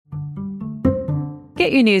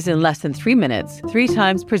Get your news in less than 3 minutes, 3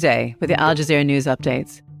 times per day with the Al Jazeera News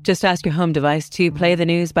Updates. Just ask your home device to play the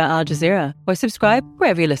news by Al Jazeera or subscribe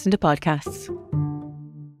wherever you listen to podcasts.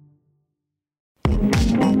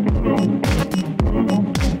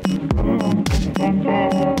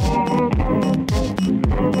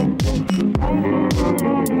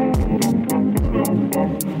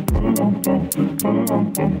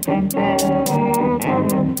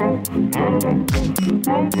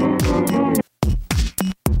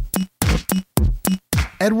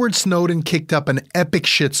 Edward Snowden kicked up an epic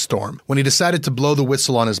shitstorm when he decided to blow the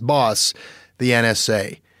whistle on his boss, the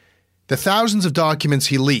NSA. The thousands of documents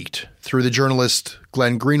he leaked through the journalist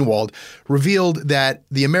Glenn Greenwald revealed that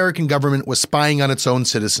the American government was spying on its own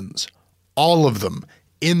citizens, all of them,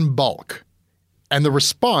 in bulk. And the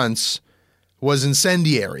response was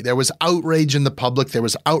incendiary. There was outrage in the public. There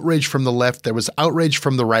was outrage from the left. There was outrage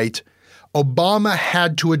from the right. Obama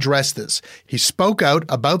had to address this. He spoke out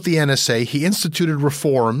about the NSA. He instituted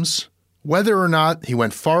reforms. Whether or not he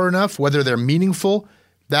went far enough, whether they're meaningful,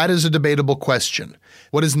 that is a debatable question.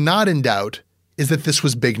 What is not in doubt is that this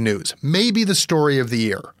was big news. Maybe the story of the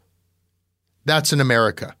year. That's in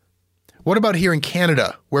America. What about here in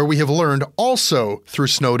Canada, where we have learned also through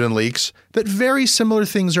Snowden leaks that very similar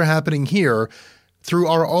things are happening here through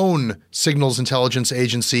our own signals intelligence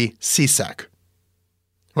agency, CSEC?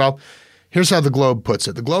 Well, here's how the Globe puts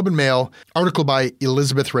it. The Globe and Mail, article by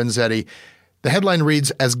Elizabeth Renzetti. The headline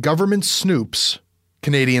reads, "As Government Snoops,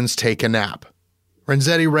 Canadians Take a Nap."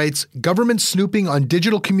 Renzetti writes, "Government snooping on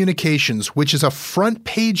digital communications, which is a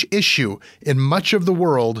front-page issue in much of the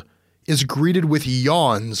world, is greeted with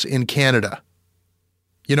yawns in Canada."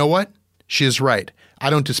 You know what? She is right. I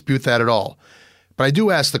don't dispute that at all. But I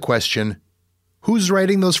do ask the question, who's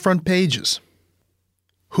writing those front pages?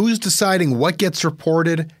 Who's deciding what gets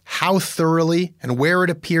reported, how thoroughly, and where it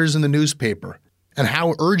appears in the newspaper, and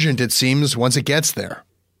how urgent it seems once it gets there?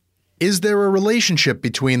 Is there a relationship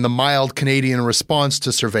between the mild Canadian response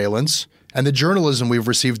to surveillance and the journalism we've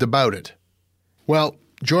received about it? Well,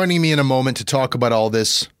 joining me in a moment to talk about all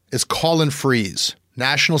this is Colin Freeze,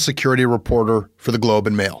 national security reporter for the Globe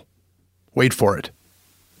and Mail. Wait for it.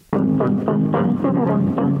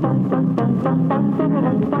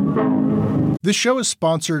 This show is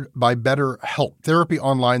sponsored by BetterHelp, therapy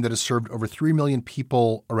online that has served over 3 million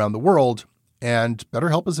people around the world. And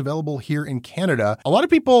BetterHelp is available here in Canada. A lot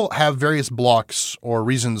of people have various blocks or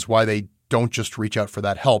reasons why they don't just reach out for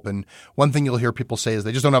that help. And one thing you'll hear people say is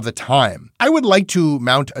they just don't have the time. I would like to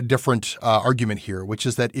mount a different argument here, which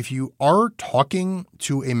is that if you are talking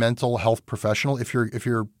to a mental health professional, if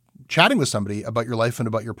you're chatting with somebody about your life and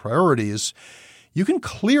about your priorities, you can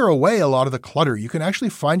clear away a lot of the clutter. You can actually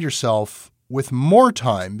find yourself with more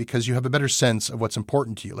time because you have a better sense of what's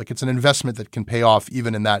important to you. Like it's an investment that can pay off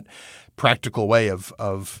even in that practical way of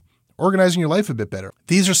organizing your life a bit better.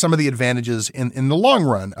 These are some of the advantages in the long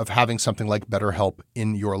run of having something like BetterHelp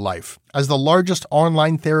in your life. As the largest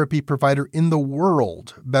online therapy provider in the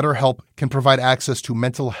world, BetterHelp can provide access to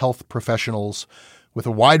mental health professionals with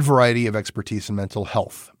a wide variety of expertise in mental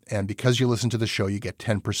health. And because you listen to the show, you get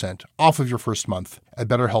 10% off of your first month at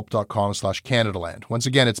betterhelp.com/CanadaLand. Once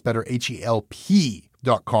again, it's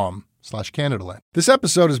betterhelp.com/CanadaLand. This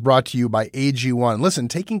episode is brought to you by AG1. Listen,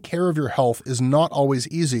 taking care of your health is not always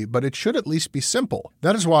easy, but it should at least be simple.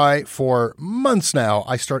 That is why for months now,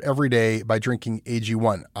 I start every day by drinking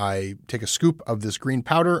AG1. I take a scoop of this green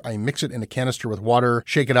powder, I mix it in a canister with water,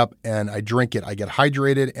 shake it up, and I drink it. I get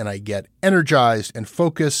hydrated and I get energized and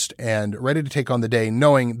focused and ready to take on the day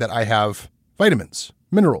knowing that I have vitamins,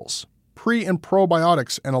 minerals, pre and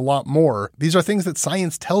probiotics, and a lot more. These are things that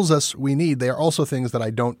science tells us we need. They are also things that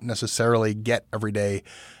I don't necessarily get every day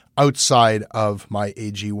outside of my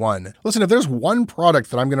AG1. Listen, if there's one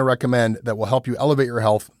product that I'm going to recommend that will help you elevate your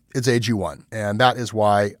health, it's AG1. And that is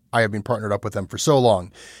why I have been partnered up with them for so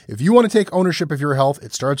long. If you want to take ownership of your health,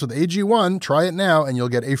 it starts with AG1. Try it now, and you'll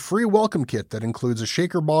get a free welcome kit that includes a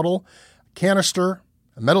shaker bottle, a canister,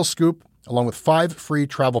 a metal scoop, along with 5 free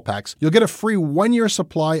travel packs. You'll get a free 1-year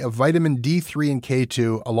supply of vitamin D3 and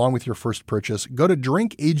K2 along with your first purchase. Go to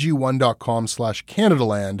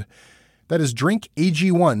drinkag1.com/CanadaLand. That is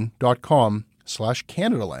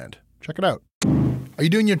drinkag1.com/CanadaLand. Check it out. Are you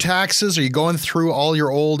doing your taxes? Are you going through all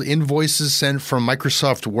your old invoices sent from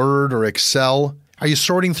Microsoft Word or Excel? Are you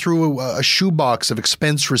sorting through a shoebox of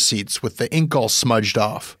expense receipts with the ink all smudged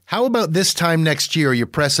off? How about this time next year you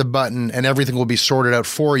press a button and everything will be sorted out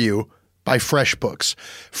for you by FreshBooks?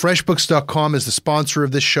 FreshBooks.com is the sponsor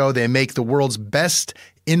of this show. They make the world's best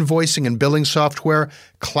invoicing and billing software,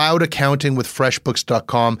 cloud accounting with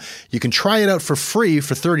FreshBooks.com. You can try it out for free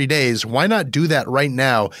for 30 days. Why not do that right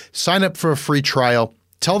now? Sign up for a free trial.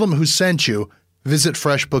 Tell them who sent you. Visit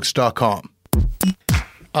FreshBooks.com.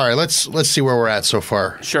 All right, let's see where we're at so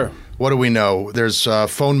far. Sure. What do we know? There's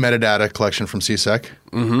phone metadata collection from CSEC.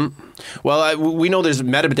 Mm-hmm. Well, we know there's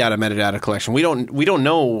metadata collection. We don't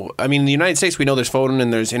know. I mean, in the United States, we know there's phone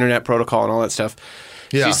and there's internet protocol and all that stuff.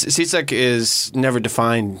 Yeah. CSEC is never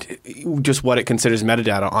defined just what it considers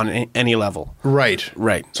metadata on any level. Right.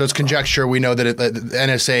 So it's conjecture. We know that the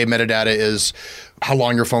NSA metadata is how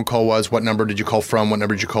long your phone call was, what number did you call from, what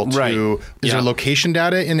number did you call to. Right. Is there location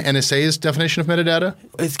data in NSA's definition of metadata?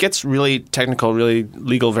 It gets really technical, really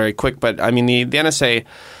legal very quick. But I mean, the NSA,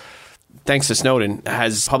 thanks to Snowden,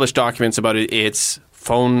 has published documents about its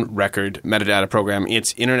phone record metadata program,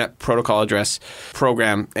 its internet protocol address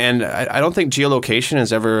program. And I don't think geolocation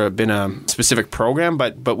has ever been a specific program,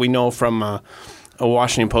 but we know from a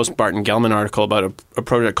Washington Post Barton Gellman article about a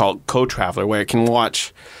project called Co-Traveler, where it can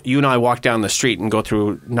watch you and I walk down the street and go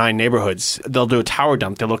through 9 neighborhoods. They'll do a tower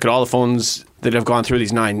dump. They'll look at all the phones that have gone through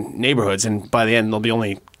these 9 neighborhoods, and by the end, there'll be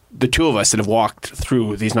only the 2 of us that have walked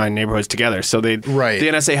through these 9 neighborhoods together. So the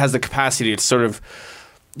NSA has the capacity to sort of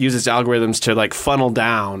use its algorithms to like funnel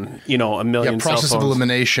down, a million cell process phones. of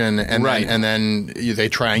elimination, and then they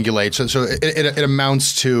triangulate. So it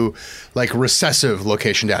amounts to like recessive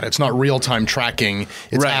location data. It's not real time tracking.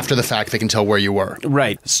 It's after the fact they can tell where you were.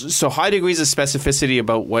 Right. So high degrees of specificity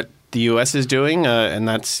about what the U.S. is doing, and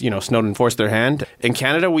that's, Snowden forced their hand. In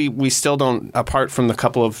Canada, we still don't, apart from the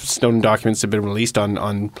couple of Snowden documents that have been released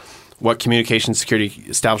on what Communications Security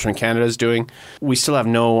Establishment Canada is doing, we still have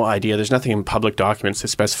no idea. There's nothing in public documents that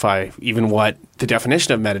specify even what the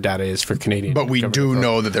definition of metadata is for Canadian. But we do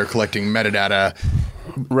know that they're collecting metadata,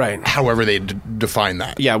 however they define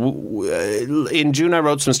that. Yeah. In June, I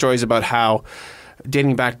wrote some stories about how,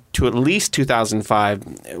 dating back to at least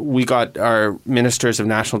 2005, we got our ministers of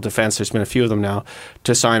national defense, there's been a few of them now,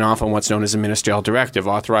 to sign off on what's known as a ministerial directive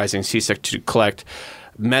authorizing CSEC to collect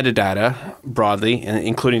metadata broadly,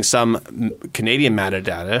 including some Canadian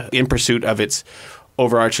metadata, in pursuit of its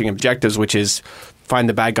overarching objectives, which is find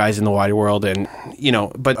the bad guys in the wider world. And,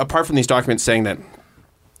 but apart from these documents saying that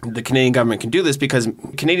the Canadian government can do this because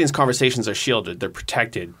Canadians' conversations are shielded, they're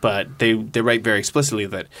protected, but they write very explicitly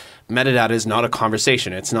that metadata is not a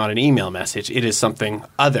conversation. It's not an email message. It is something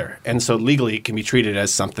other. And so legally it can be treated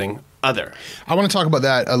as something other. I want to talk about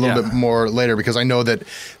that a little bit more later, because I know that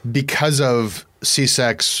because of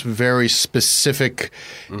CSEC's very specific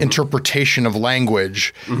interpretation of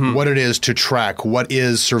language, what it is to track, what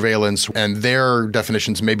is surveillance, and their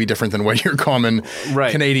definitions may be different than what your common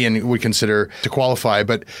Canadian would consider to qualify.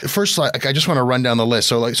 But first, I just want to run down the list.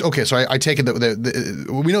 So, I take it that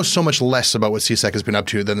we know so much less about what CSEC has been up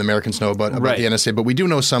to than the Americans know about the NSA, but we do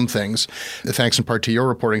know some things, thanks in part to your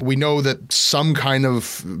reporting. We know that some kind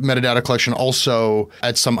of metadata collection also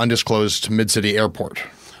at some undisclosed mid-city airport.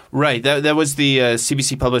 Right. That was the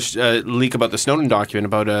CBC published leak about the Snowden document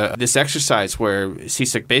about this exercise where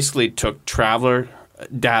CSEC basically took traveler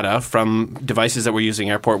data from devices that were using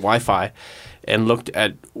airport Wi-Fi and looked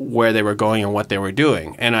at where they were going and what they were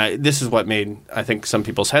doing. And this is what made, I think, some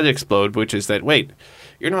people's heads explode, which is that, wait,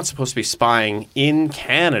 you're not supposed to be spying in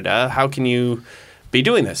Canada. How can you be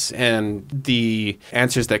doing this? And the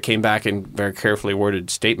answers that came back in very carefully worded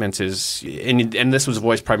statements is, and this was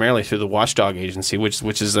voiced primarily through the watchdog agency,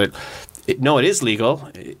 which is that no, it is legal.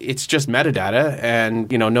 It's just metadata, and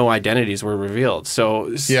no identities were revealed.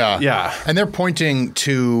 So yeah, and they're pointing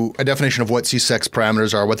to a definition of what CSEC's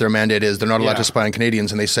parameters are, what their mandate is. They're not allowed to spy on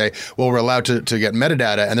Canadians, and they say, well, we're allowed to get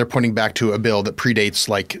metadata, and they're pointing back to a bill that predates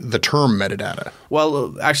like the term metadata.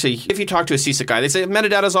 Well, actually, if you talk to a CSEC guy, they say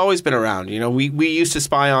metadata's always been around. We used to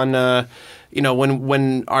spy on,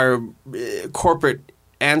 when our corporate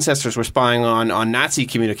ancestors were spying on Nazi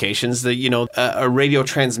communications, a radio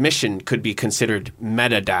transmission could be considered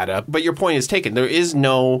metadata. But your point is taken. There is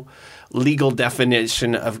no legal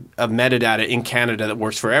definition of metadata in Canada that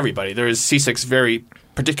works for everybody. There is CSEC's very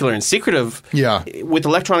particular and secretive. Yeah. With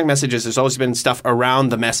electronic messages, there's always been stuff around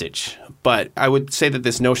the message. But I would say that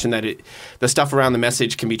this notion that the stuff around the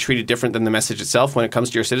message can be treated different than the message itself when it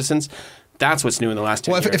comes to your citizens, That's what's new in the last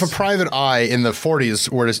 10 years. If a private eye in the 40s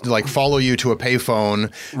were to like follow you to a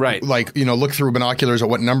payphone, right? Like, you know, look through binoculars at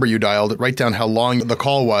what number you dialed, write down how long the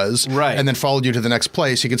call was, right? And then followed you to the next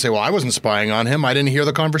place, you could say, well, I wasn't spying on him. I didn't hear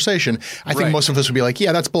the conversation. I think most of us would be like,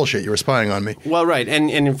 yeah, that's bullshit. You were spying on me. Well, right. And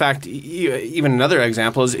in fact, even another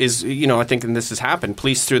example is, you know, I think this has happened.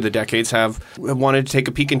 Police through the decades have wanted to take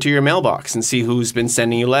a peek into your mailbox and see who's been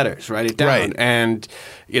sending you letters, write it down. Right. And,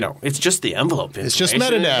 you know, it's just the envelope. It's just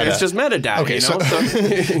metadata. It's just metadata. Okay,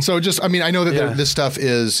 you know? So just, I mean, I know that this stuff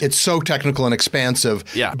it's so technical and expansive,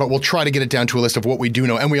 but we'll try to get it down to a list of what we do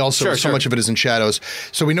know. And we also, so much of it is in shadows.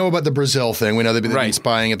 So we know about the Brazil thing. We know they've been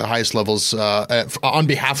spying at the highest levels on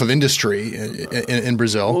behalf of industry in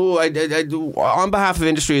Brazil. Oh, on behalf of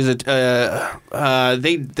industry, they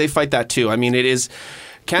fight that too. I mean, it is...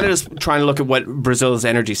 Canada's trying to look at what Brazil's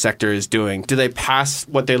energy sector is doing. Do they pass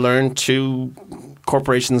what they learned to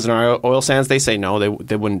corporations in our oil sands? They say no,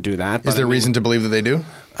 they wouldn't do that. Is there reason to believe that they do?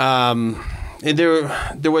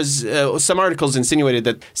 There was some articles insinuated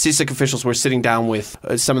that CSIC officials were sitting down with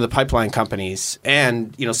some of the pipeline companies,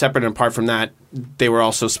 and you know, separate and apart from that, they were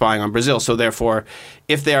also spying on Brazil. So therefore,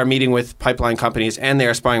 if they are meeting with pipeline companies and they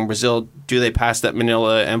are spying on Brazil, do they pass that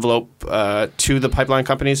manila envelope to the pipeline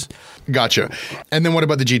companies? Gotcha. And then what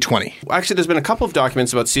about the G20? Actually, there's been a couple of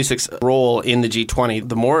documents about CSIC's role in the G20.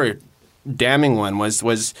 The more damning one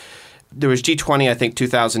was there was G20, I think,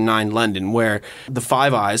 2009 London, where the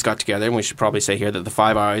Five Eyes got together, and we should probably say here that the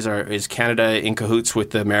Five Eyes is Canada in cahoots with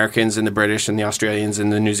the Americans and the British and the Australians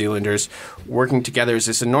and the New Zealanders working together as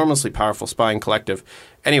this enormously powerful spying collective.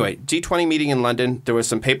 Anyway, G20 meeting in London, there was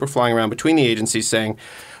some paper flying around between the agencies saying,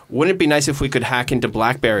 wouldn't it be nice if we could hack into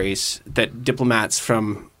BlackBerries that diplomats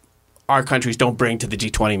from our countries don't bring to the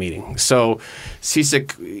G20 meeting? So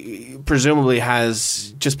CSIC presumably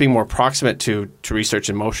has, just being more proximate to Research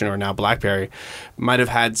in Motion, or now BlackBerry, might have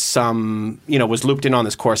had some, you know, was looped in on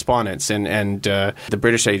this correspondence, and the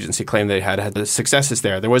British agency claimed they had the successes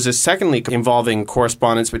there. There was a second leak involving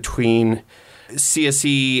correspondence between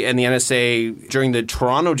CSE and the NSA during the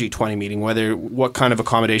Toronto G20 meeting, what kind of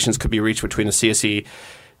accommodations could be reached between the CSE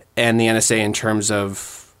and the NSA in terms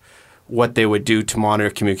of what they would do to monitor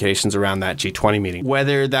communications around that G20 meeting.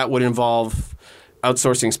 Whether that would involve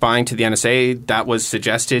outsourcing spying to the NSA, that was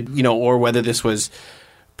suggested, you know, or whether this was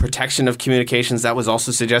protection of communications, that was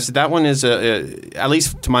also suggested. That one is, at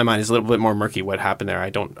least to my mind, is a little bit more murky what happened there. I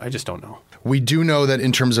just don't know. We do know that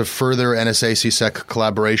in terms of further NSA-CSEC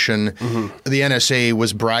collaboration, the NSA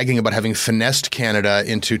was bragging about having finessed Canada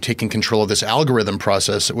into taking control of this algorithm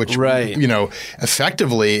process, which, you know,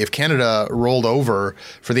 effectively, if Canada rolled over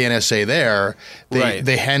for the NSA there,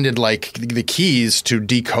 they handed like the keys to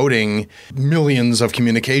decoding millions of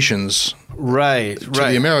communications to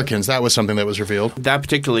the Americans. That was something that was revealed. That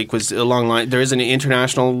particular leak was along line. There is an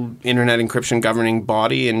international internet encryption governing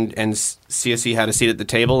body, and CSE had a seat at the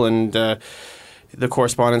table, and the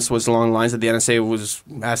correspondence was along the lines that the NSA was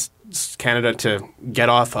asked Canada to get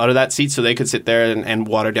out of that seat so they could sit there and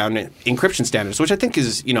water down encryption standards, which I think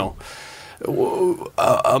is, you know,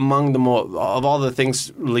 among the of all the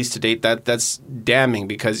things released to date, that's damning,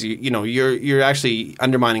 because you're actually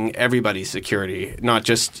undermining everybody's security, not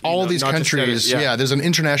just all these countries. There's an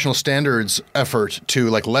international standards effort to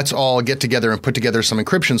let's all get together and put together some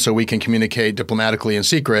encryption so we can communicate diplomatically in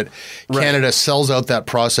secret. Canada sells out that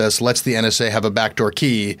process, lets the NSA have a backdoor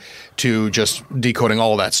key to just decoding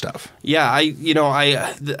all of that stuff. Yeah,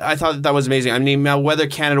 I thought that was amazing. I mean, now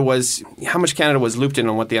how much Canada was looped in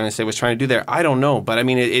on what the NSA was trying to do there, I don't know. But I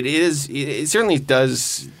mean, it certainly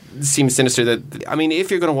does seem sinister that, I mean, if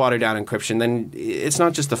you're going to water down encryption, then it's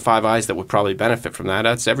not just the Five Eyes that would probably benefit from that.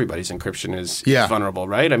 That's everybody's encryption is vulnerable,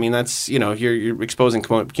 right? I mean, that's, you're exposing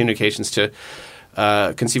communications to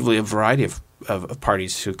conceivably a variety of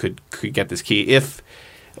parties who could get this key if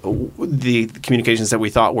the communications that we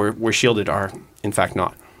thought were shielded are in fact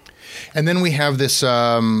not. And then we have this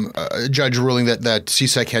judge ruling that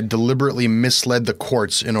CSEC had deliberately misled the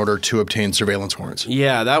courts in order to obtain surveillance warrants.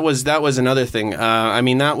 Yeah, that was another thing. I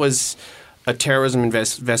mean, that was a terrorism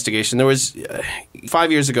investigation. There was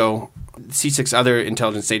 5 years ago, CSIC's other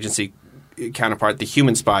intelligence agency counterpart, the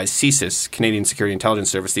Human Spies, CSIS, Canadian Security Intelligence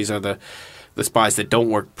Service. These are the spies that don't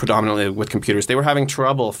work predominantly with computers. They were having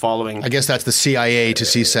trouble following. I guess that's the CIA to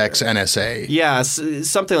CSEC's NSA. Yeah,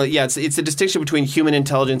 something like it's a distinction between human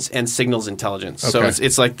intelligence and signals intelligence. Okay. So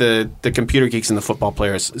it's like the computer geeks and the football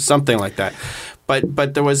players, something like that.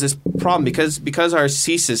 But there was this problem because our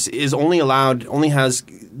CSIS only has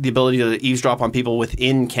the ability to eavesdrop on people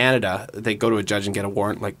within Canada. They go to a judge and get a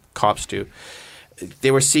warrant like cops do.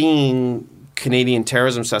 They were seeing Canadian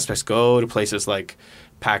terrorism suspects go to places like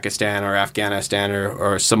Pakistan or Afghanistan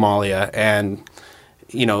or Somalia. And,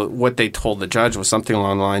 what they told the judge was something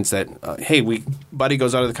along the lines that, hey, Buddy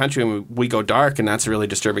goes out of the country and we go dark, and that's a really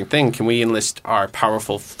disturbing thing. Can we enlist our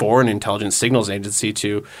powerful foreign intelligence signals agency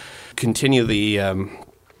to continue the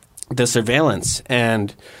surveillance?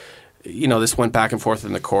 And this went back and forth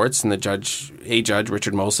in the courts, and a judge,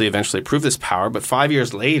 Richard Mosley, eventually approved this power. But 5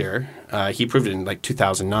 years later, he approved it in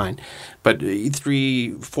 2009. But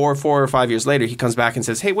 4 or 5 years later, he comes back and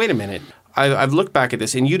says, hey, wait a minute. I've looked back at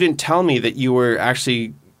this, and you didn't tell me that you were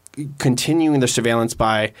actually continuing the surveillance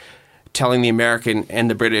by telling the American and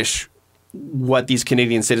the British what these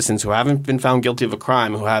Canadian citizens who haven't been found guilty of a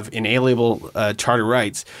crime, who have inalienable charter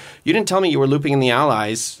rights, you didn't tell me you were looping in the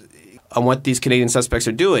Allies on what these Canadian suspects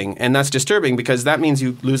are doing. And that's disturbing because that means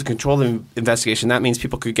you lose control of the investigation. That means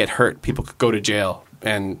people could get hurt. People could go to jail.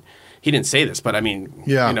 And he didn't say this, but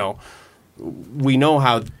we know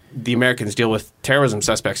how the Americans deal with terrorism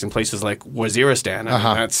suspects in places like Waziristan.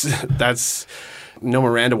 I mean, that's no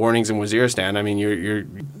Miranda warnings in Waziristan. I mean, you're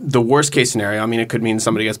the worst case scenario. I mean, it could mean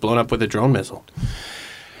somebody gets blown up with a drone missile.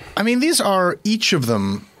 I mean, these are each of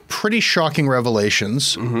them pretty shocking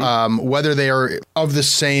revelations. Whether they are of the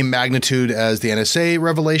same magnitude as the NSA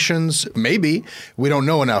revelations, maybe. We don't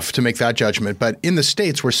know enough to make that judgment. But in the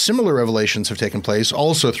States, where similar revelations have taken place,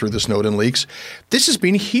 also through the Snowden leaks, this has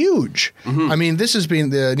been huge. I mean, this has been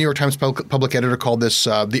 – the New York Times public editor called this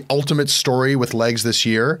the ultimate story with legs this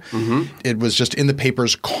year. It was just in the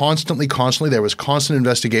papers constantly. There was constant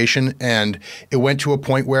investigation, and it went to a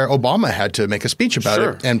point where Obama had to make a speech about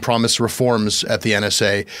it and promise reforms at the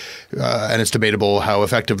NSA. And it's debatable how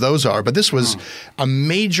effective those are. But this was a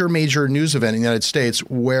major news event in the United States,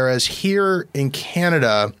 whereas here in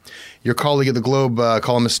Canada, your colleague at the Globe,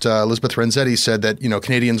 columnist Elizabeth Renzetti, said that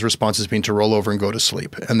Canadians' response has been to roll over and go to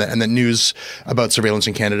sleep, and that news about surveillance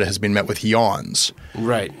in Canada has been met with yawns.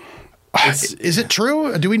 Right. Is it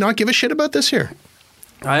true? Do we not give a shit about this here?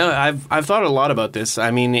 I've thought a lot about this. I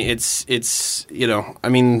mean, it's the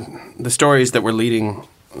stories that were leading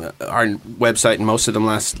our website, and most of them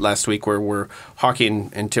last week were hockey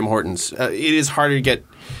and Tim Hortons. It is harder to get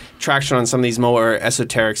traction on some of these more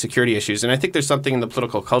esoteric security issues. And I think there's something in the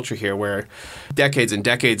political culture here where decades and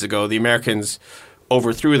decades ago, the Americans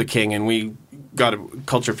overthrew the king, and we got a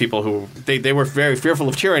culture of people who they were very fearful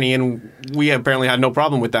of tyranny, and we apparently had no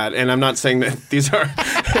problem with that. And I'm not saying that these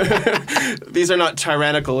are not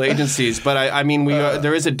tyrannical agencies, but I mean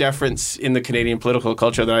there is a deference in the Canadian political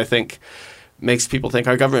culture that I think makes people think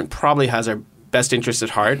our government probably has our best interests at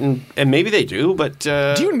heart, and maybe they do, but...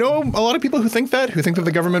 do you know a lot of people who think that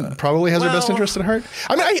the government probably has their best interests at heart?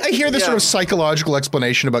 I mean, I hear this sort of psychological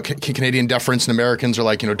explanation about Canadian deference, and Americans are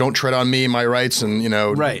like, don't tread on me, my rights, and,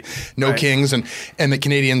 no kings, and the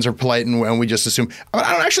Canadians are polite, and we just assume...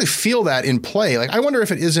 I don't actually feel that in play. Like, I wonder if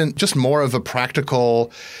it isn't just more of a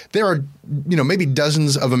practical... There are, maybe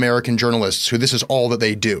dozens of American journalists who this is all that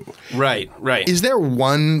they do. Right. Is there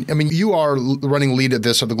one... I mean, you are running lead at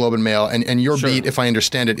this at the Globe and Mail, and your beat, if I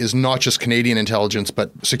understand it, is not just Canadian intelligence,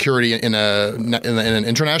 but security in an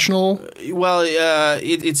international... Well,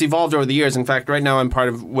 it's evolved over the years. In fact, right now I'm part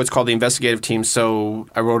of what's called the investigative team. So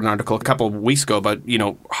I wrote an article a couple of weeks ago about,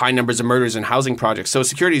 high numbers of murders and housing projects. So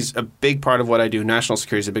security is a big part of what I do. National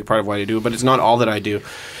security is a big part of what I do, but it's not all that I do.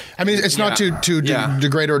 I mean, it's not to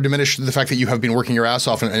degrade or diminish the fact that you have been working your ass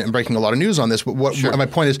off and breaking a lot of news on this. But my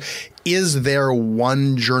point is there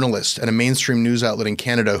one journalist at a mainstream news outlet in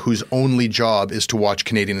Canada whose only job is to watch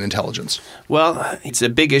Canadian intelligence? Well, it's a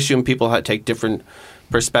big issue, and people take different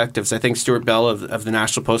perspectives. I think Stuart Bell of the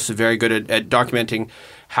National Post is very good at documenting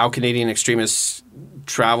how Canadian extremists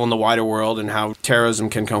travel in the wider world and how terrorism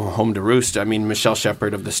can come home to roost. I mean, Michelle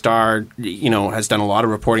Shepard of The Star, has done a lot of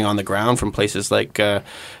reporting on the ground from places like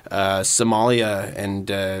Somalia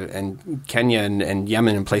and Kenya and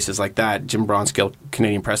Yemen and places like that. Jim Bronskill,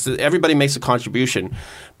 Canadian Press. Everybody makes a contribution.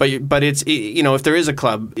 But it's, if there is a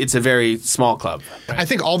club, it's a very small club. I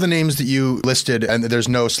think all the names that you listed, and there's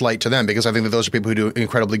no slight to them, because I think that those are people who do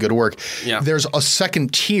incredibly good work. Yeah. There's a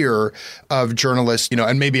second tier of journalists,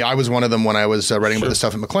 and maybe I was one of them when I was writing about the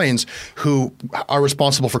stuff at Maclean's, who are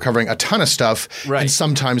responsible for covering a ton of stuff and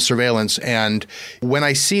sometimes surveillance. And when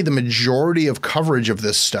I see the majority of coverage of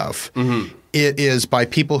this stuff, it is by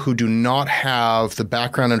people who do not have the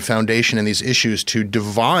background and foundation in these issues to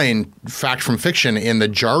divine fact from fiction in the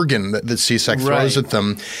jargon that CSEC throws at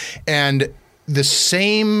them. And the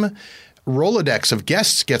same Rolodex of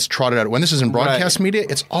guests gets trotted out. When this is in broadcast media,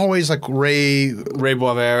 it's always like Ray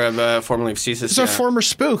Boisvert, formerly of CSIS. It's a former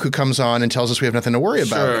spook who comes on and tells us we have nothing to worry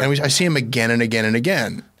about. And I see him again and again and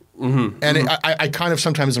again. And I kind of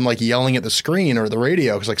sometimes am like yelling at the screen or the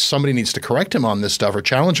radio because like somebody needs to correct him on this stuff or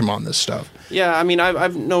challenge him on this stuff. Yeah, I mean,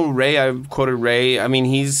 I've known Ray. I've quoted Ray. I mean,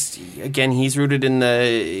 he's rooted in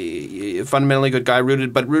the fundamentally good guy,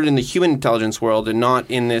 rooted in the human intelligence world and not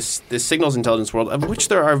in this signals intelligence world, of which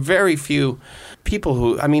there are very few people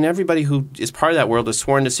who, I mean, everybody who is part of that world is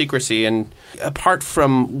sworn to secrecy. And apart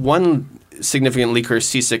from one significant leaker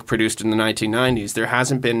CSIC produced in the 1990s, there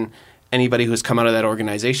hasn't been anybody who's come out of that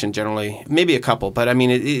organization generally. Maybe a couple, but I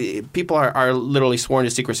mean, people are literally sworn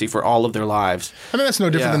to secrecy for all of their lives. I mean, that's no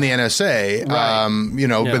different than the NSA,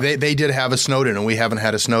 right. But they did have a Snowden, and we haven't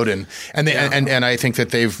had a Snowden. And and I think that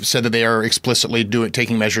they've said that they are explicitly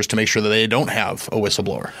taking measures to make sure that they don't have a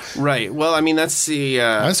whistleblower. Right. Well, I mean, that's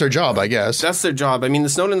their job, I guess. That's their job. I mean, the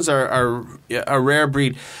Snowdens are a rare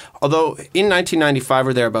breed. Although in 1995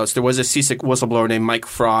 or thereabouts, there was a CSIC whistleblower named Mike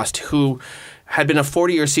Frost who had been a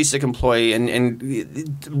 40-year CSIC employee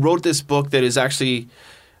and wrote this book that is actually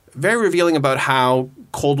very revealing about how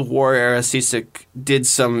Cold War-era CSIC did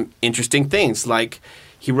some interesting things. Like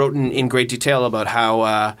he wrote in great detail about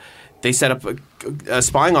how they set up a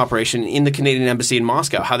spying operation in the Canadian embassy in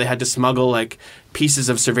Moscow, how they had to smuggle like pieces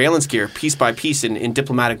of surveillance gear piece by piece in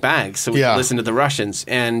diplomatic bags so we could listen to the Russians.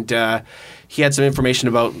 And he had some information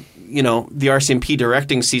about, the RCMP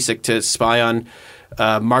directing CSIC to spy on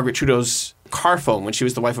Margaret Trudeau's car phone when she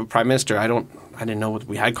was the wife of Prime Minister. I didn't know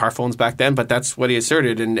we had car phones back then, but that's what he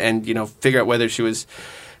asserted, and figure out whether she was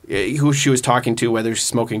who she was talking to, whether she's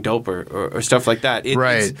smoking dope or stuff like that.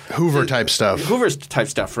 Hoover type stuff. Hoover type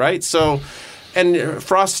stuff, right? So. And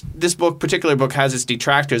Frost, this particular book has its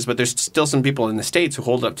detractors, but there's still some people in the States who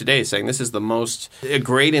hold it up today saying this is a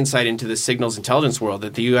great insight into the signals intelligence world,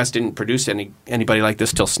 that the U.S. didn't produce anybody like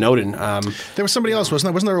this till Snowden. There was somebody else, wasn't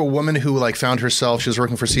there? Wasn't there a woman who like found herself, she was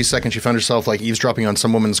working for CSEC, and she found herself like eavesdropping on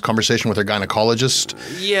some woman's conversation with her gynecologist?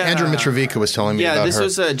 Yeah. Andrew Mitrovica was telling me about her. Yeah,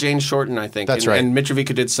 this was Jane Shorten, I think. That's right. And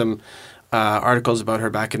Mitrovica did some articles about her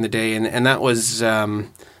back in the day, and that was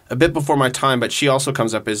a bit before my time, but she also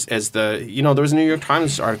comes up as the, there was a New York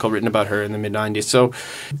Times article written about her in the mid-90s. So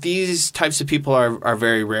these types of people are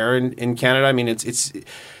very rare in Canada. I mean, it's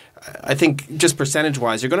I think just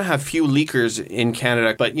percentage-wise, you're going to have few leakers in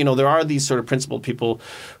Canada, but, there are these sort of principled people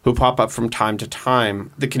who pop up from time to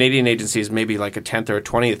time. The Canadian agency is maybe like a 10th or a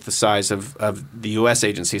 20th the size of the U.S.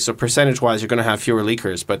 agency. So percentage-wise, you're going to have fewer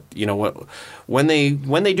leakers. But, when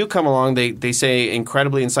they do come along, they say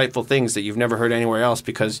incredibly insightful things that you've never heard anywhere else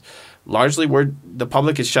because largely the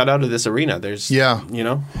public is shut out of this arena. There's,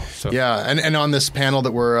 So. Yeah, and on this panel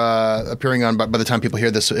that we're appearing on, by the time people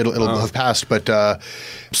hear this, it'll have passed, but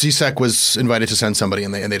CSEC was invited to send somebody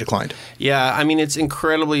and they declined. Yeah, I mean, it's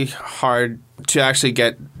incredibly hard to actually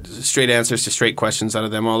get straight answers to straight questions out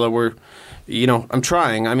of them, although I'm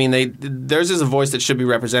trying. I mean, theirs is a voice that should be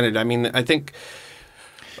represented. I mean, I think...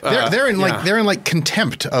 They're in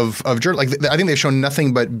contempt of journalists. Like, I think they've shown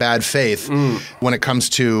nothing but bad faith when it comes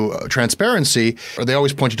to transparency. Or they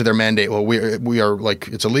always point you to their mandate. Well, we are like,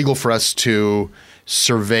 it's illegal for us to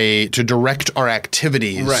direct our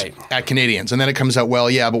activities at Canadians. And then it comes out, well,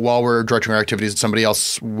 yeah, but while we're directing our activities at somebody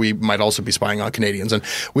else, we might also be spying on Canadians. And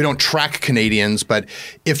we don't track Canadians, but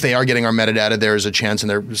if they are getting our metadata, there's a chance, and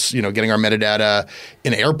they're getting our metadata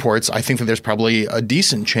in airports, I think that there's probably a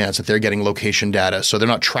decent chance that they're getting location data. So they're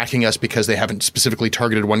not tracking us because they haven't specifically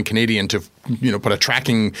targeted one Canadian to put a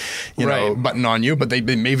tracking button on you, but they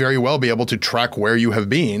may very well be able to track where you have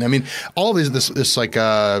been. I mean, all of this like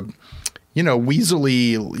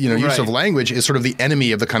weaselly, use of language is sort of the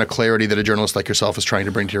enemy of the kind of clarity that a journalist like yourself is trying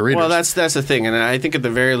to bring to your readers. Well, that's the thing, and I think at the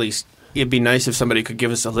very least, it'd be nice if somebody could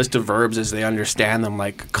give us a list of verbs as they understand them,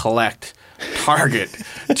 like collect, target,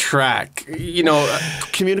 track,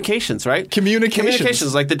 communications, right?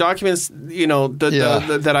 Communications, like the documents,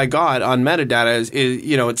 that I got on metadata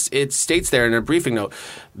is it states there in a briefing note,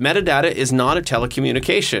 metadata is not a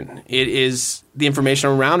telecommunication. It is the information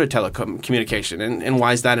around a telecommunication. And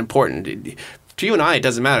why is that important? To you and I, it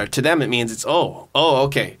doesn't matter. To them, it means it's,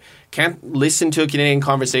 okay. Can't listen to a Canadian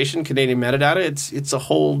conversation, Canadian metadata. It's a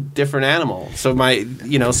whole different animal. So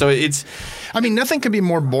so it's... I mean, nothing could be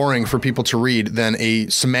more boring for people to read than a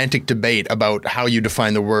semantic debate about how you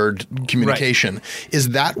define the word communication. Right. Is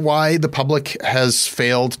that why the public has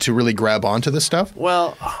failed to really grab onto this stuff?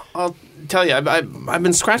 Well, I'll tell you, I've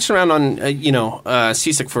been scratching around on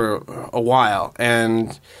CSIC for a while,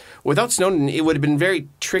 and without Snowden, it would have been very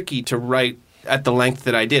tricky to write at the length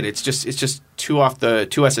that I did. It's just too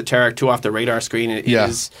esoteric, too off the radar screen. It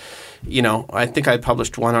is. I think I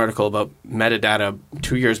published one article about metadata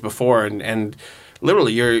 2 years before, and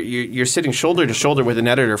literally you're sitting shoulder to shoulder with an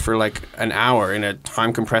editor for like an hour in a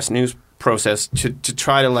time compressed news process to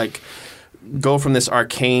try to like go from this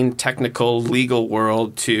arcane, technical, legal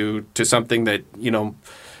world to something that,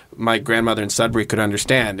 my grandmother in Sudbury could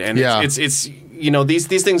understand. And it's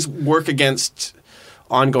these things work against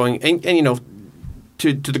ongoing and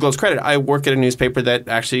to the Globe's credit, I work at a newspaper that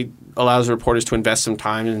actually allows reporters to invest some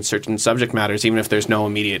time in certain subject matters, even if there's no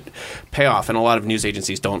immediate payoff. And a lot of news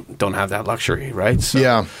agencies don't have that luxury, right? So,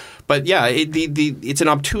 yeah. But yeah, it's an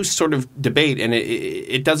obtuse sort of debate, and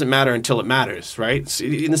it doesn't matter until it matters, right? So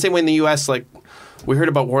in the same way in the U.S., like we heard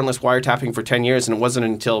about warrantless wiretapping for 10 years, and it wasn't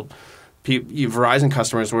until Verizon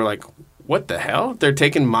customers were like, what the hell? They're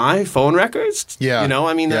taking my phone records? Yeah.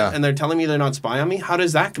 And they're telling me they're not spying on me? How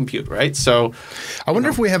does that compute, right? So I wonder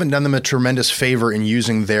if we haven't done them a tremendous favor in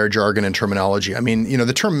using their jargon and terminology. I mean,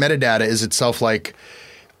 the term metadata is itself like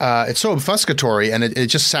it's so obfuscatory, and it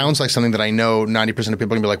just sounds like something that I know 90% of people are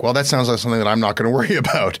going to be like, well, that sounds like something that I'm not going to worry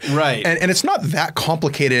about. Right. And it's not that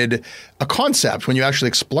complicated a concept when you actually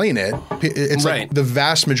explain it. It's right. like the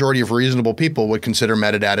vast majority of reasonable people would consider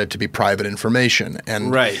metadata to be private information.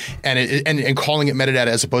 And right. And calling it metadata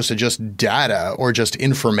as opposed to just data or just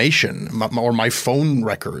information or my phone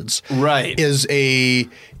records right.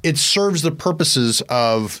 it serves the purposes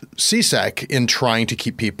of CSEC in trying to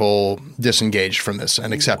keep people disengaged from this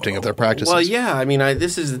and accepting of their practices. Well, yeah. I mean,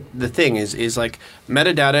 this is the thing is like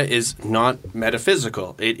metadata is not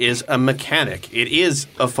metaphysical. It is a mechanic. It is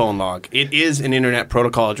a phone log. It is an internet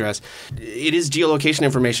protocol address. It is geolocation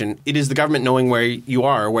information. It is the government knowing where you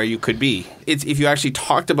are, where you could be. If you actually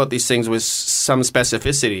talked about these things with some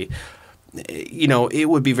specificity, it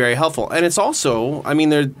would be very helpful. And it's also, I mean,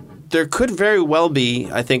 there could very well be,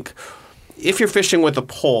 I think, if you're fishing with a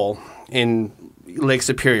pole in Lake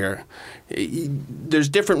Superior, there's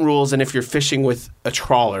different rules than if you're fishing with a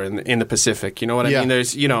trawler in the Pacific. You know what I mean?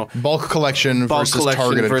 There's, bulk collection versus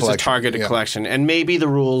targeted collection. And maybe the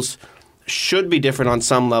rules should be different on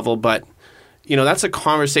some level, but that's a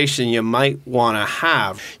conversation you might want to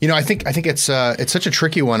have. I think it's such a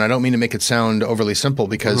tricky one. I don't mean to make it sound overly simple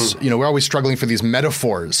because we're always struggling for these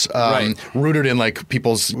metaphors rooted in like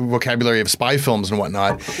people's vocabulary of spy films and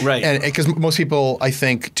whatnot. Right. And because most people, I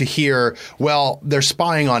think, to hear, well, they're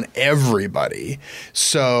spying on everybody,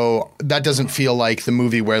 so that doesn't feel like the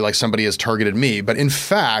movie where like somebody has targeted me. But in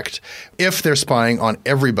fact, if they're spying on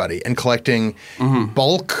everybody and collecting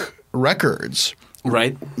bulk records.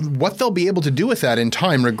 Right. What they'll be able to do with that in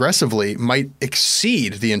time regressively might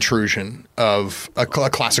exceed the intrusion of a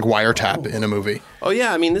classic wiretap in a movie. Oh,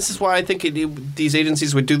 yeah. I mean, this is why I think these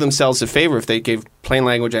agencies would do themselves a favor if they gave plain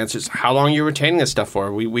language answers. How long are you retaining this stuff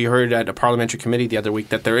for? We heard at a parliamentary committee the other week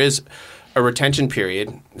that there is a retention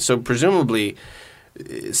period. So presumably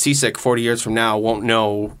CSEC 40 years from now won't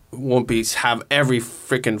have every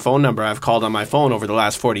freaking phone number I've called on my phone over the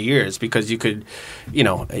last 40 years because you could.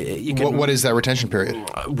 What is that retention period?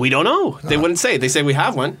 We don't know. They wouldn't say. They say we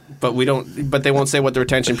have one, but we don't. But they won't say what the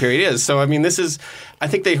retention period is. So I mean, I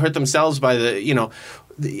think they hurt themselves by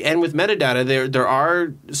and with metadata, there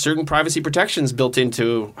are certain privacy protections built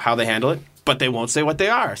into how they handle it. But they won't say what they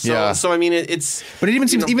are. So I mean, it's. But it even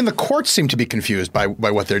seems even the courts seem to be confused by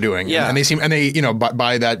what they're doing. Yeah. And they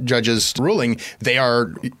by that judge's ruling, they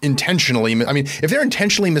are intentionally. I mean, if they're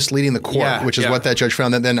intentionally misleading the court, which is what that judge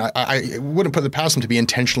found, then I wouldn't put it past them to be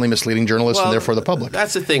intentionally misleading journalists and therefore the public.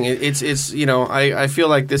 That's the thing. It's I feel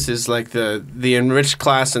like this is like the enriched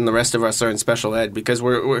class and the rest of us are in special ed because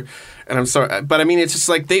we're and I'm sorry, but I mean it's just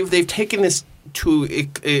like they've taken this to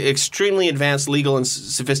extremely advanced legal and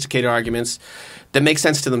sophisticated arguments that make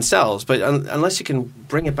sense to themselves. But unless you can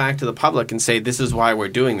bring it back to the public and say, this is why we're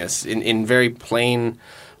doing this in very plain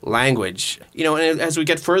language. And as we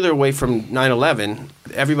get further away from 9/11,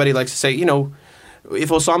 everybody likes to say, if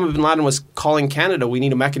Osama bin Laden was calling Canada, we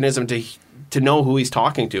need a mechanism to know who he's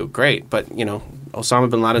talking to. Great. But, Osama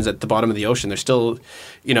bin Laden's at the bottom of the ocean. There's still,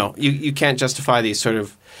 you can't justify these sort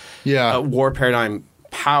of war paradigm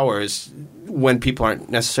powers when people aren't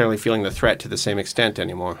necessarily feeling the threat to the same extent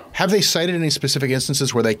anymore. Have they cited any specific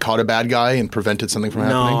instances where they caught a bad guy and prevented something from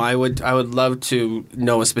happening? No, I would love to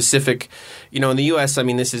know a specific. In the U.S., I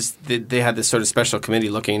mean, they had this sort of special committee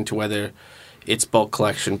looking into whether its bulk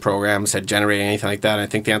collection programs had generated anything like that. And I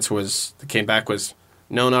think the answer came back was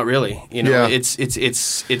no, not really.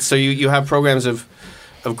 It's so you have programs of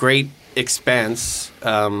great expense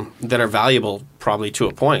that are valuable probably to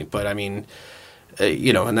a point, but I mean.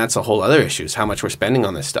 And that's a whole other issue is how much we're spending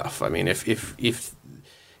on this stuff. I mean, if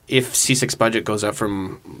if C6's budget goes up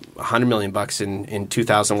from $100 million in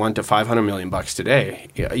 2001 to $500 million today,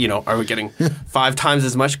 are we getting 5 times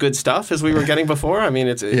as much good stuff as we were getting before? I mean,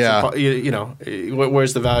 where's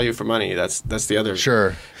the value for money? That's the other.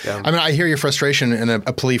 Sure. Yeah. I mean, I hear your frustration and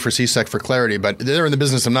a plea for CSEC for clarity, but they're in the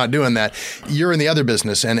business of not doing that. You're in the other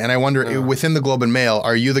business, and I wonder, within the Globe and Mail,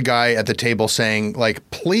 are you the guy at the table saying, like,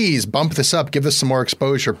 please bump this up, give us some more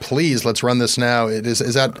exposure, please, let's run this now?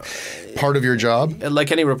 Is that part of your job?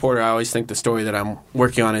 Like any reporter, I always think the story that I'm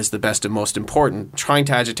working on is the best and most important. Trying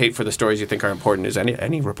to agitate for the stories you think are important is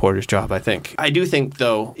any reporter's job, I think. I do think,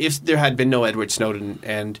 though, if there had been no Edward Snowden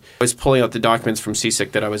and I was pulling out the documents from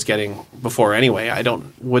CSIC that I was getting before anyway,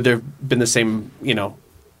 would there have been the same,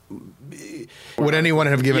 Would anyone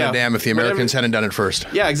have given a damn if the Americans hadn't done it first?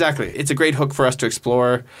 Yeah, exactly. It's a great hook for us to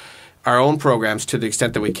explore our own programs to the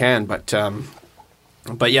extent that we can,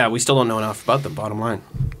 but yeah, we still don't know enough about them, bottom line.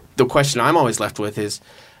 The question I'm always left with is,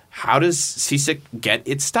 how does CSIC get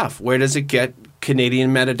its stuff? Where does it get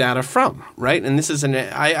Canadian metadata from, right? And this is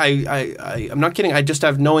I'm not kidding. I just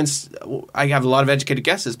have I have a lot of educated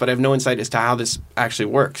guesses, but I have no insight as to how this actually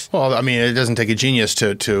works. Well, I mean, it doesn't take a genius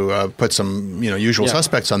to put some usual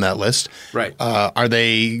suspects on that list. Right. Are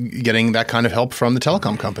they getting that kind of help from the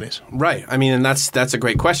telecom companies? Right. I mean, and that's a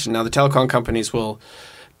great question. Now, the telecom companies will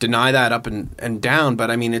deny that up and down,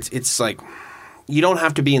 but I mean, it's like, you don't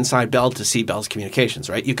have to be inside Bell to see Bell's communications,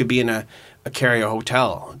 right? You could be in a carrier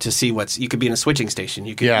hotel to see you could be in a switching station.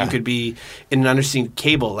 You could be in an undersea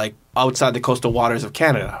cable, like outside the coastal waters of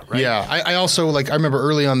Canada, right? Yeah. I also, I remember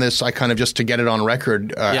early on this, I kind of, just to get it on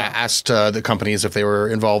record, asked the companies if they were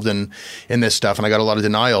involved in this stuff, and I got a lot of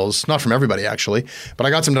denials, not from everybody actually, but I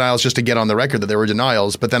got some denials just to get on the record that there were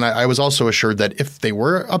denials. But then I was also assured that if they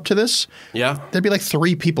were up to this, there'd be like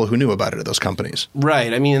 3 people who knew about it at those companies.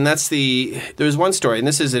 Right. I mean, and there's one story, and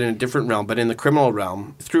this is in a different realm, but in the criminal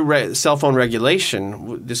realm, through cell phone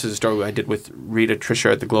regulation, this is a story I did with Rita Trisher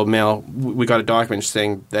at the Globe Mail, we got a document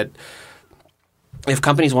saying that if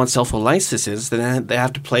companies want cell phone licenses, then they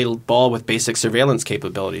have to play ball with basic surveillance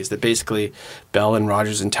capabilities, that basically Bell and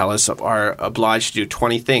Rogers and TELUS are obliged to do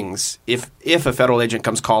 20 things if a federal agent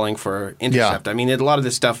comes calling for intercept. I mean, a lot of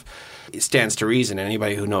this stuff stands to reason.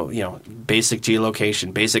 Anybody who knows, basic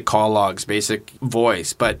geolocation, basic call logs, basic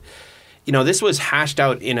voice. But, this was hashed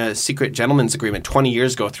out in a secret gentleman's agreement 20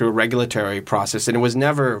 years ago through a regulatory process, and it was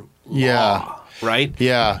never law. Right?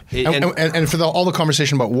 Yeah. And for all the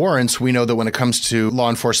conversation about warrants, we know that when it comes to law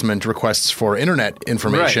enforcement requests for internet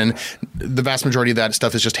information, the vast majority of that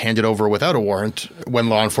stuff is just handed over without a warrant when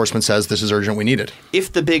law enforcement says this is urgent, we need it.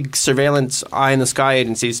 If the big surveillance eye in the sky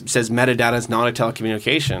agency says metadata is not a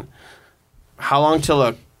telecommunication, how long till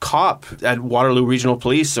a cop at Waterloo Regional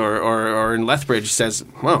Police or in Lethbridge says,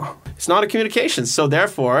 well, it's not a communication, so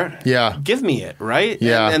therefore give me it, right?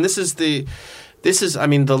 Yeah. And this is the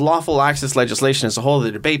lawful access legislation is a whole other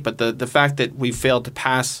debate, but the fact that we failed to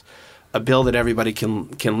pass a bill that everybody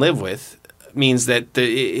can live with means that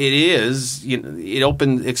it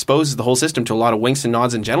exposes the whole system to a lot of winks and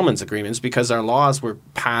nods and gentlemen's agreements, because our laws were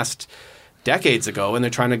passed decades ago and they're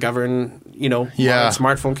trying to govern,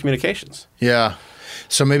 smartphone communications. Yeah.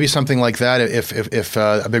 So maybe something like that, if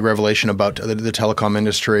a big revelation about the telecom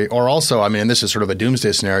industry, or also, I mean, this is sort of a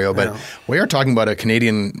doomsday scenario, but we are talking about a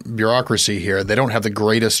Canadian bureaucracy here. They don't have the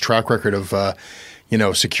greatest track record of,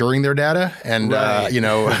 securing their data, and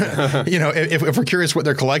if we're curious what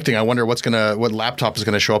they're collecting, I wonder what laptop is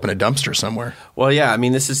going to show up in a dumpster somewhere. Well, yeah, I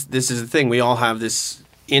mean, this is the thing. We all have this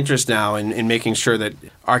interest now in making sure that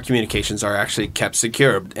our communications are actually kept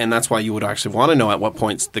secure, and that's why you would actually want to know at what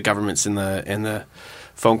points the governments and the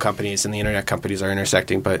phone companies and the internet companies are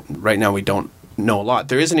intersecting. But right now we don't know a lot.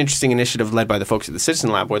 There is an interesting initiative led by the folks at the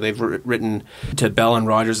Citizen Lab where they've written to Bell and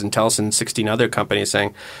Rogers and TELUS and 16 other companies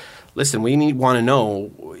saying, listen, we want to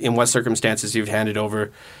know in what circumstances you've handed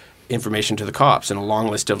over information to the cops, and a long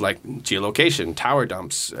list of like geolocation, tower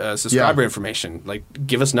dumps, subscriber information. Like,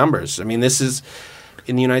 give us numbers. I mean, this is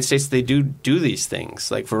in the United States, they do these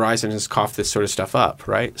things. Like Verizon has coughed this sort of stuff up,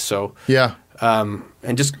 right? So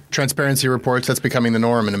and just transparency reports, that's becoming the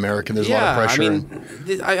norm in America. There's a lot of pressure. I mean,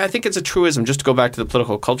 I think it's a truism, just to go back to the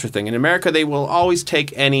political culture thing. In America, they will always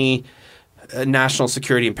take any national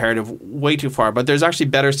security imperative way too far, but there's actually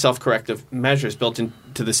better self-corrective measures built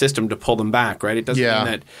into the system to pull them back, right? It doesn't mean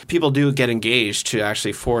that people do get engaged to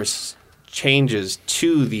actually force changes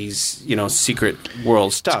to these, secret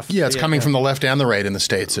world stuff. Yeah, it's coming from the left and the right in the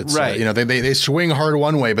States. It's right. They swing hard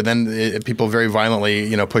one way, but then people very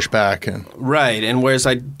violently, push back. Right, and whereas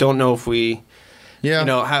I don't know if we Yeah.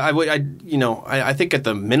 I think at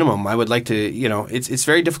the minimum, I would like to, it's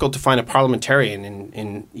very difficult to find a parliamentarian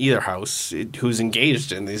in either house who's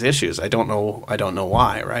engaged in these issues. I don't know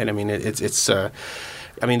why, right? I mean,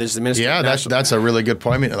 there's the minister. Yeah, that's a really good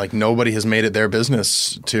point. I mean, like nobody has made it their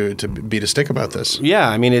business to beat a stick about this. Yeah,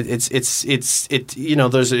 I mean, there's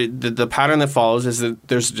the pattern that follows is that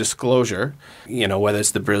there's a disclosure, whether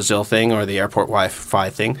it's the Brazil thing or the airport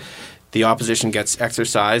Wi-Fi thing. The opposition gets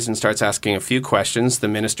exercised and starts asking a few questions. The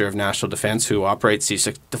Minister of National Defense, who operates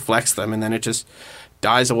CSIC, deflects them, and then it just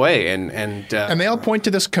dies away. And they all point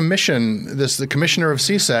to this commission, the commissioner of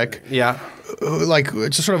CSEC. Yeah. Like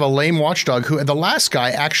it's just sort of a lame watchdog who the last guy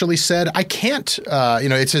actually said, I can't,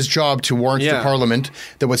 it's his job to warrant to Parliament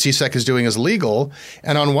that what CSEC is doing is legal.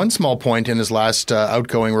 And on one small point in his last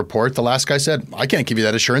outgoing report, the last guy said, I can't give you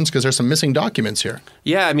that assurance because there's some missing documents here.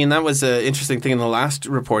 Yeah, I mean, that was an interesting thing in the last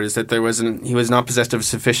report is that he was not possessed of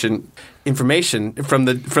sufficient information from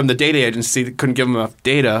the data agency that couldn't give him enough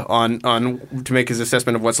data on to make his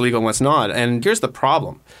assessment of what's legal and what's not. And here's the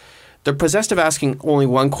problem. They're possessed of asking only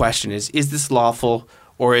one question is this lawful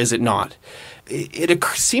or is it not? It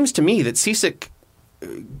seems to me that CSIC,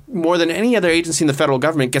 more than any other agency in the federal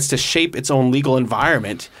government, gets to shape its own legal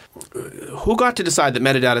environment. Who got to decide that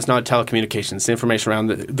metadata is not telecommunications, the information around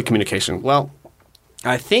the communication? Well,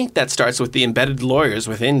 I think that starts with the embedded lawyers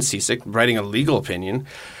within CSIC writing a legal opinion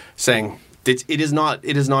saying it is not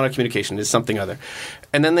a communication, it's something other.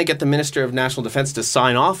 And then they get the Minister of National Defense to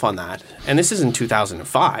sign off on that. And this is in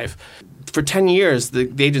 2005. For 10 years,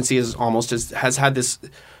 the agency has had this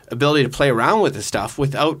ability to play around with this stuff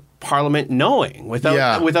without Parliament knowing,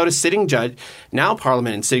 without a sitting judge. Now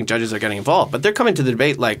Parliament and sitting judges are getting involved. But they're coming to the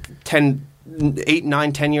debate like 8,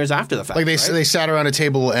 9, 10 years after the fact. Like they sat around a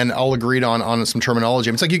table and all agreed on some terminology.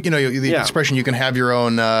 It's like the expression you can have your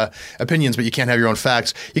own opinions, but you can't have your own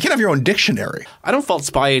facts. You can't have your own dictionary. I don't fault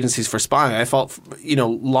spy agencies for spying. I fault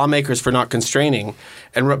lawmakers for not constraining.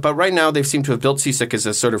 But right now they seem to have built CSIC as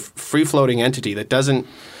a sort of free floating entity that doesn't.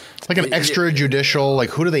 It's like an extrajudicial. Like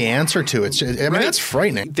who do they answer to? That's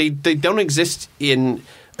frightening. They don't exist in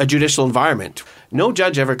a judicial environment. No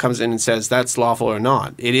judge ever comes in and says that's lawful or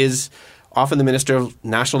not. It is often the Minister of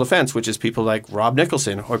National Defense, which is people like Rob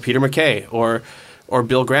Nicholson or Peter MacKay or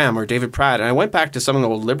Bill Graham or David Pratt. And I went back to some of the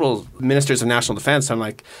Liberal ministers of national defense. I'm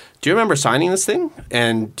like, do you remember signing this thing?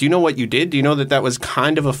 And do you know what you did? Do you know that was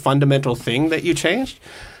kind of a fundamental thing that you changed?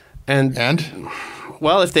 And?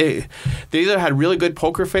 Well, if they either had really good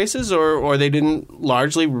poker faces or they didn't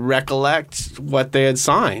largely recollect what they had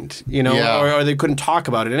signed, or they couldn't talk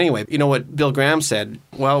about it anyway. You know what Bill Graham said?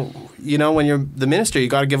 Well, when you're the minister, you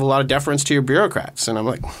got to give a lot of deference to your bureaucrats. And I'm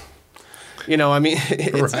like,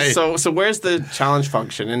 right. So where's the challenge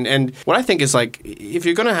function? And what I think is like, if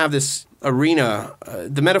you're going to have this arena,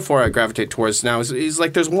 the metaphor I gravitate towards now is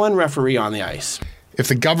like there's one referee on the ice. If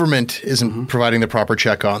the government isn't providing the proper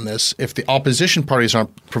check on this, if the opposition parties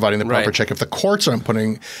aren't providing the proper check, if the courts aren't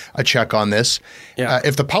putting a check on this,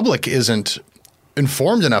 if the public isn't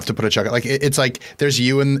informed enough to put a check, like it's like there's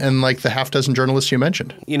you and like the half dozen journalists you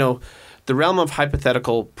mentioned. The realm of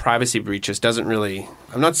hypothetical privacy breaches doesn't really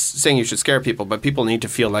 – I'm not saying you should scare people, but people need to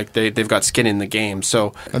feel like they've got skin in the game.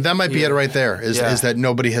 So and that might be it right there is that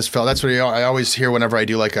nobody has felt – that's what I always hear whenever I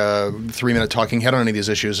do like a 3-minute talking head on any of these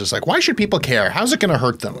issues is like, why should people care? How's it going to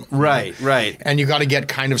hurt them? Right. And you got to get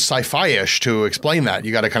kind of sci-fi-ish to explain that.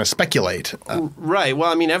 You got to kind of speculate. Right.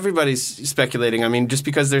 Well, I mean, everybody's speculating. I mean, just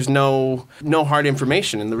because there's no hard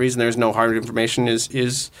information, and the reason there's no hard information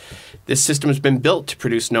is this system has been built to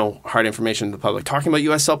produce no hard information to the public. Talking about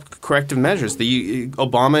U.S. self-corrective measures,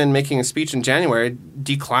 Obama, in making a speech in January,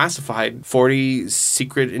 declassified 40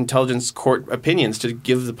 secret intelligence court opinions to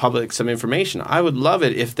give the public some information. I would love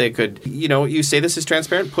it if they could, you say this is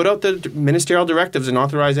transparent, put out the ministerial directives and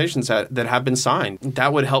authorizations that have been signed.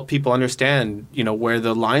 That would help people understand, where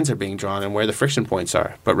the lines are being drawn and where the friction points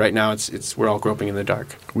are. But right now, we're all groping in the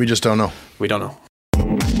dark. We just don't know. We don't know.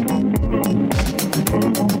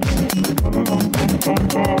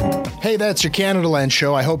 Hey, that's your Canada Land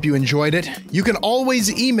show. I hope you enjoyed it. You can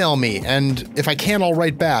always email me, and if I can, I'll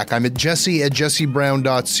write back. I'm at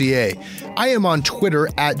jesse@jessebrown.ca. I am on Twitter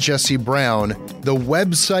 @JesseBrown. The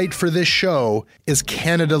website for this show is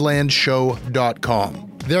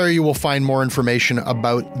CanadaLandShow.com. There you will find more information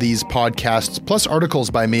about these podcasts, plus articles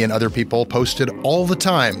by me and other people posted all the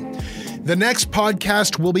time. The next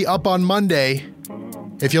podcast will be up on Monday.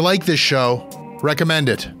 If you like this show, recommend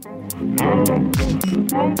it.